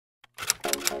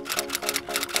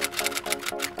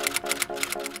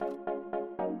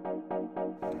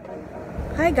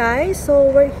Hi guys, so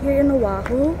we're here in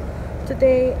Oahu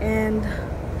today and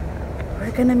we're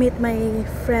gonna meet my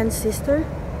friend's sister.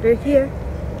 They're here.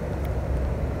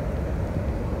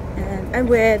 And I'm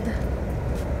with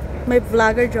my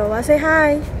vlogger Joa. Say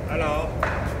hi! Hello!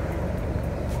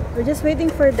 We're just waiting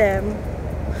for them.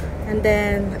 And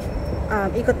then,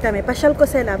 ikot kami. Pasyal ko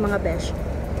sila mga besh.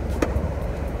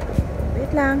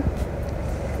 Wait lang.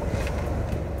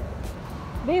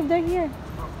 Babe, they're here.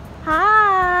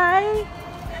 Hi!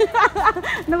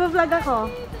 Naba-vlog ako.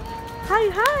 Hi!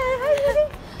 Hi! Hi!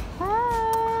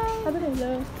 Hi!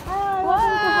 Hello! Hi!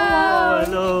 Wow.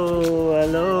 Hello!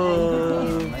 Hello!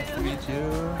 Nice to meet you.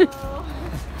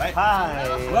 Hi!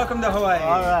 Welcome to Hawaii.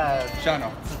 Alright!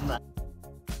 Shano.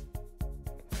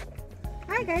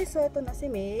 Hi guys! So, ito na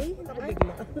si May.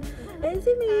 Ayan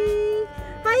si May!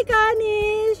 Hi,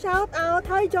 Kani! Shout out!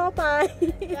 Hi, Jopay!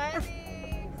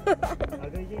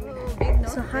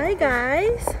 So, hi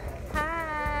guys!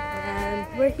 And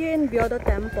we're here in Byodo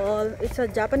Temple. It's a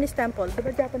Japanese temple.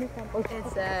 Diba Japanese temple?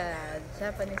 It's a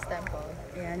Japanese temple.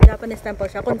 Ayan, Japanese temple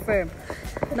siya. Confirm.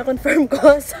 Na-confirm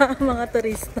ko sa mga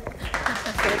turista.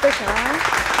 So, ito siya.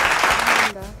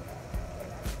 Ganda.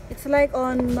 It's like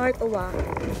on North Oahu.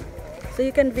 So,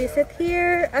 you can visit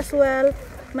here as well.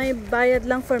 May bayad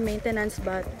lang for maintenance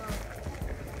but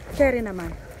carry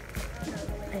naman.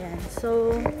 Ayan.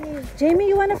 So, Jamie,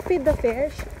 you wanna feed the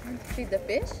fish? Feed the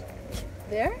fish?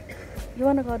 There? You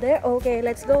wanna go there? Okay,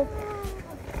 let's go.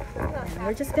 And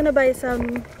we're just gonna buy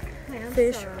some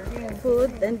fish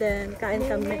food and then kain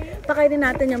kami. Pakainin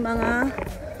natin yung mga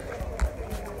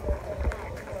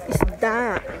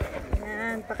isda.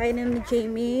 Ayan, pakainin ni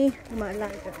Jamie.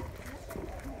 Umalaga.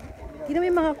 Tignan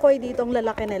mo yung mga koi dito, ang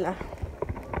lalaki nila.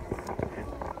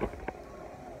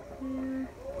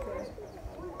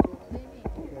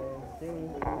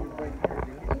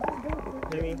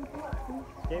 Jamie.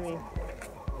 Jamie.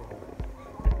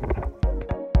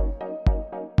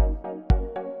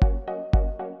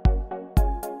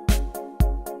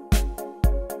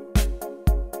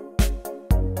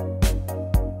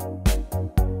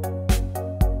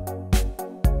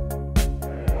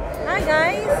 Hi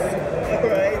guys!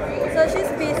 Alright. So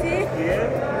she's busy.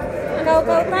 Yeah. Cow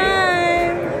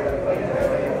time!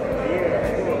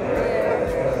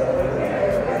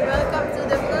 Welcome to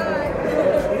the vlog.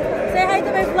 Say hi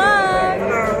to my vlog!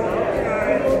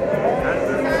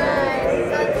 Hi,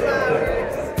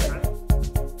 sunflowers.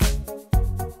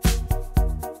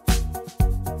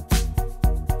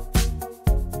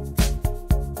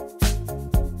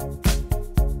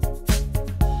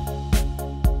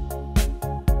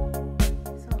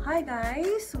 Hi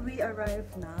guys! We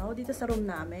arrived now dito sa room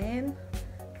namin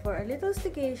for a little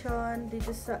staycation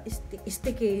dito sa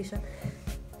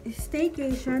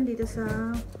staycation dito sa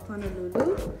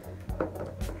Honolulu.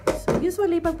 So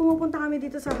usually pag pumupunta kami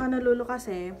dito sa Honolulu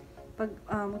kasi pag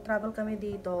travel kami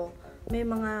dito, may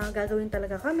mga gagawin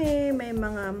talaga kami, may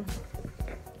mga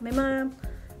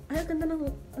ay ang ganda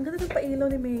ng pailaw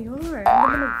ni Mayor. Ang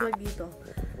ganda mag-vlog dito.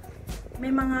 May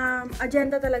mga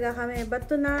agenda talaga kami. But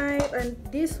tonight and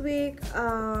this week,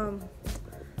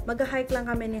 mag-hike lang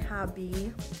kami ni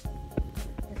Habi.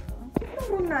 Ito ang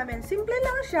room namin. Simple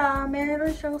lang siya.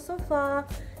 Meron siyang sofa,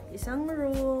 isang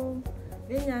room,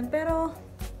 ganyan. Pero,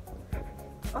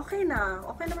 okay na.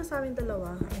 Okay naman sa amin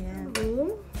dalawa. Ayan.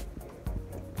 Room.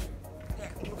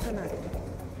 Ayan. Buksan natin.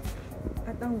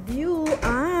 At ang view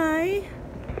ay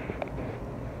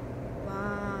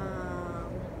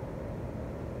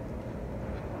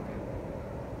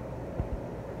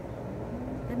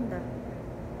ganda.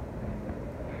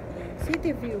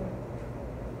 City view.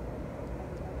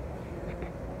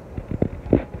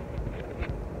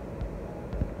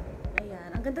 Ayan.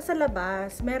 Ang ganda sa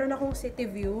labas. Meron akong city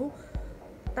view.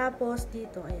 Tapos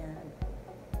dito, ayan.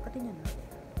 Pati nyo na.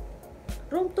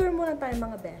 Room tour muna tayo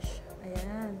mga besh.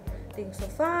 Ayan. Ito yung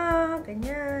sofa.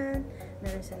 Ganyan.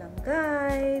 Meron silang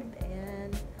guide. Ayan.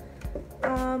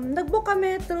 Nag-book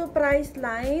kami through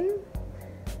Priceline.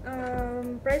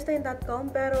 Priceline.com,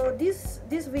 pero this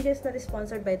video is not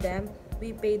sponsored by them.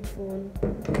 We paid full.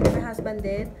 My husband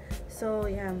did. So,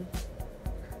 yan.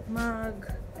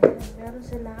 Meron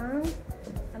silang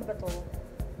ano ba to?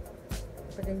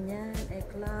 Ganyan,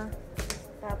 ekla.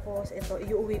 Tapos, ito,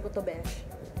 iuwi ko to, besh.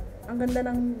 Ang ganda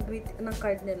ng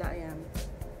card nila, ayan.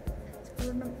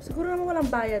 Siguro naman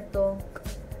walang bayad to.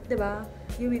 Diba?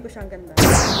 Iuwi ko siya, ang ganda.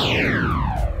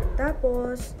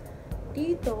 Tapos,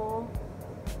 dito,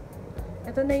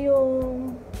 ito na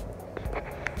yung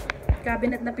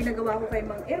cabinet na pinagawa ko kay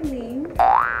Mang Erning.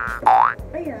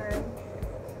 Ayan.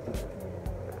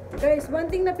 Guys, one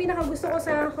thing na pinaka gusto ko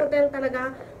sa hotel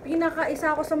talaga,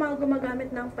 isa ako sa mga gumagamit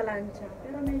ng plancha.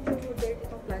 Pero medyo dirty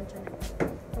itong plancha nila.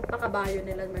 Yung pakabayo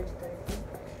nila medyo dirty.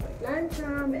 Plancha,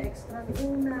 may extra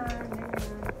unan,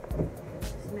 ganyan.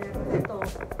 Tapos meron ito.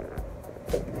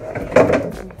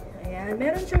 Ayan,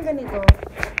 meron siyang ganito.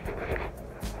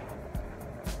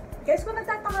 Guys, kung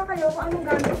nagtataka kayo kung anong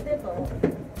gamit dito,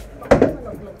 bakit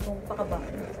malaglag itong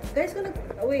pakabayo? Guys,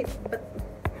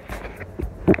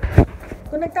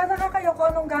 kung nagtataka kayo kung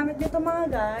anong gamit dito mga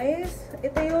guys,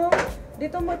 ito yung,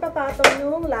 dito mo ipapatong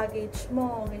yung luggage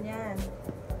mo, ganyan.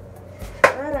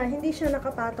 Para hindi siya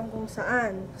nakapatong kung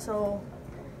saan. So,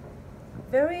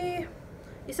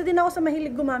 isa din ako sa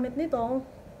mahilig gumamit nito.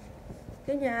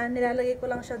 Ganyan, nilalagay ko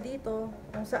lang siya dito,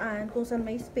 kung saan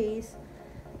may space.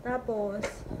 Tapos,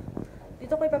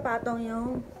 dito ko ipapatong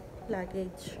yung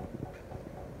luggage.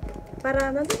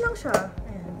 Para nandun lang siya.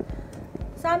 Ayan.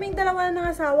 Sa aming dalawa ng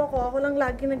asawa ko, ako lang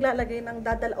lagi naglalagay ng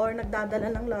nagdadala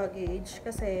ng luggage.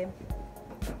 Kasi,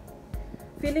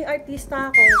 feeling artista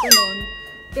ako, ganun.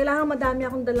 Kailangan madami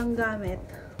akong dalang gamit.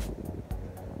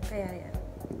 Kaya yan.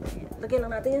 Lagay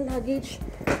lang natin yung luggage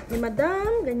ni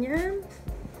madam, ganyan.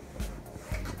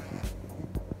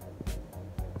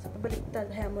 So, pabaliktad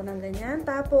mo ng ganyan.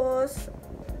 Tapos,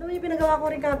 ano yung pinagawa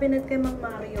ko rin cabinet kay Mang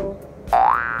Mario?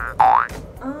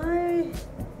 Ay,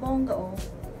 bongga oh.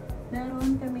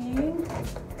 Meron kaming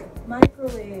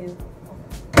microwave.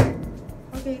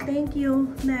 Okay, thank you.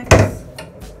 Next.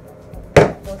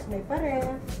 Tapos may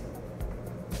pare.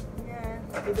 Yan.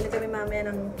 Bibili kami mamaya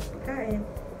ng pagkain.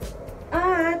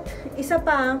 At, isa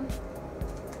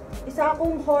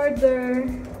akong hoarder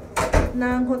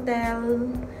ng hotel.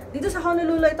 Dito sa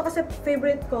Honolulu, ito kasi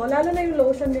favorite ko. Lalo na yung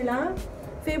lotion nila.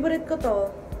 Favorite ko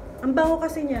to. Ang bango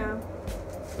kasi niya.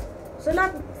 So,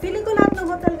 feeling ko lahat ng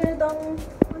hotel ganito ang,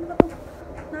 ano ba ito?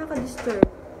 Nakaka-disturb.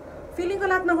 Feeling ko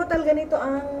lahat ng hotel ganito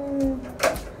ang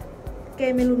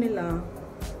kemelo nila.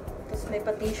 Tapos may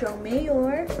pa-tissue ang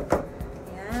mayor.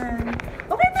 Ayan.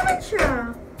 Okay naman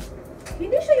siya.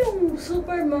 Hindi siya yung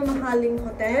super mamahaling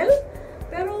hotel.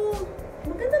 Pero,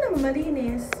 maganda naman,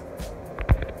 malinis.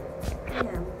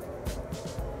 Ayan.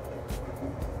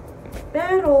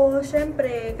 Pero,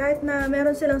 syempre, kahit na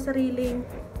meron silang sariling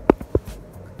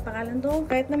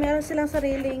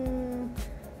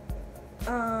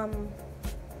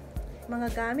mga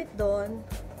gamit doon,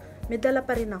 may dala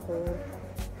pa rin ako.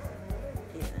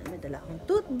 Ayan, may dala akong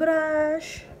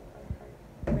toothbrush.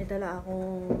 May dala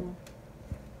akong...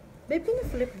 Babe, can you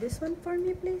flip this one for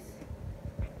me, please?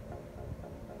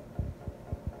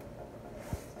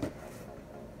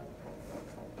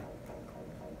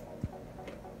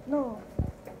 No.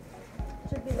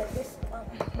 Should be like this.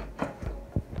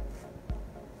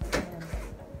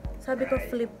 Sabi ko,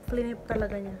 flip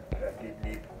talaga niya.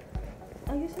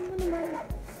 Ayusin mo naman.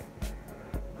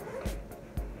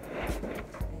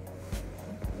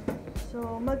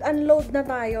 So, mag-unload na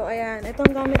tayo. Ayan, ito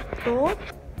ang gamit ko.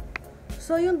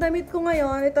 So, yung damit ko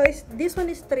ngayon, this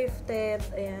one is thrifted.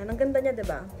 Ayan, ang ganda niya,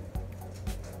 diba?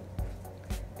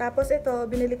 Tapos ito,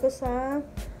 binili ko sa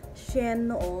Shein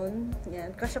noon.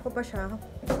 Ayan, kasya ko pa siya.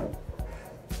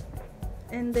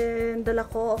 And then, dala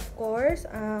ko, of course,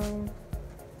 ang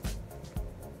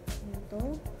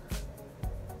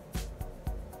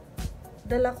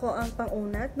dala ko ang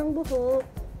pang-unat ng buhok.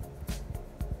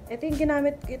 Ito yung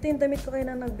damit ko kayo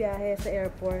nang nagbiyahe sa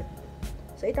airport.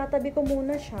 So, itatabi ko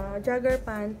muna siya. Jogger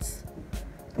pants.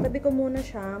 Tatabi ko muna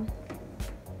siya.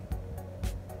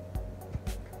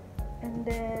 And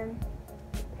then,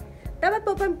 dapat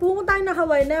po, pag pumunta tayo na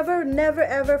Hawaii, never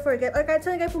ever forget, or kahit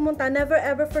saan kayo pumunta, never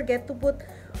ever forget to put,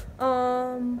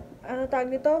 ano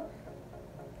tawag nito?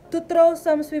 To throw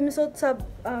some swimsuit sa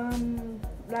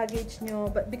luggage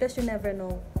nyo, but because you never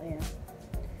know. Ayan.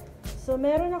 So,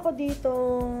 meron ako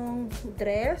ditong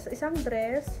dress, isang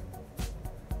dress.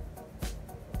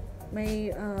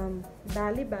 May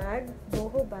dolly bag,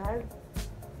 boho bag.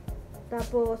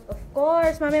 Tapos, of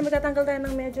course, mamaya magtatanggal tayo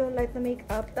ng medyo light na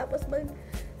makeup. Tapos,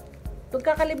 huwag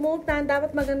kakalimutan,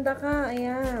 dapat maganda ka.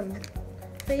 Ayan.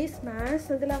 Face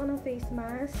mask. Nagdala ko ng face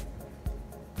mask.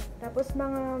 Tapos,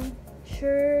 mga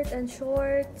shirt and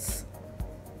shorts.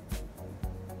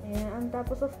 Ayan.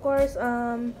 Tapos, of course,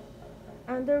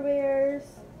 underwears.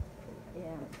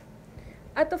 Ayan.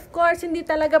 At of course, hindi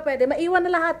talaga pwede. Maiwan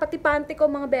na lahat, pati panty ko,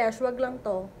 mga besh. Wag lang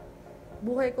to.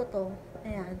 Buhay ko to.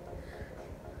 Ayan.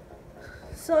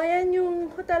 So, ayan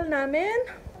yung hotel namin.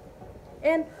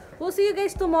 And, we'll see you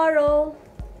guys tomorrow.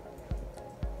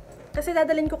 Kasi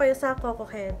dadalhin ko kayo sa Coco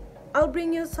Head. I'll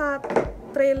bring you sa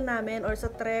trail namin or sa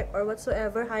trek or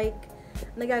whatsoever hike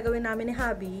na gagawin namin ni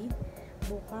Hubby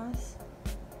bukas.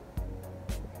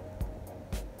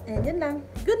 And yun lang.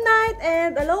 Good night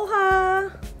and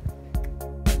aloha!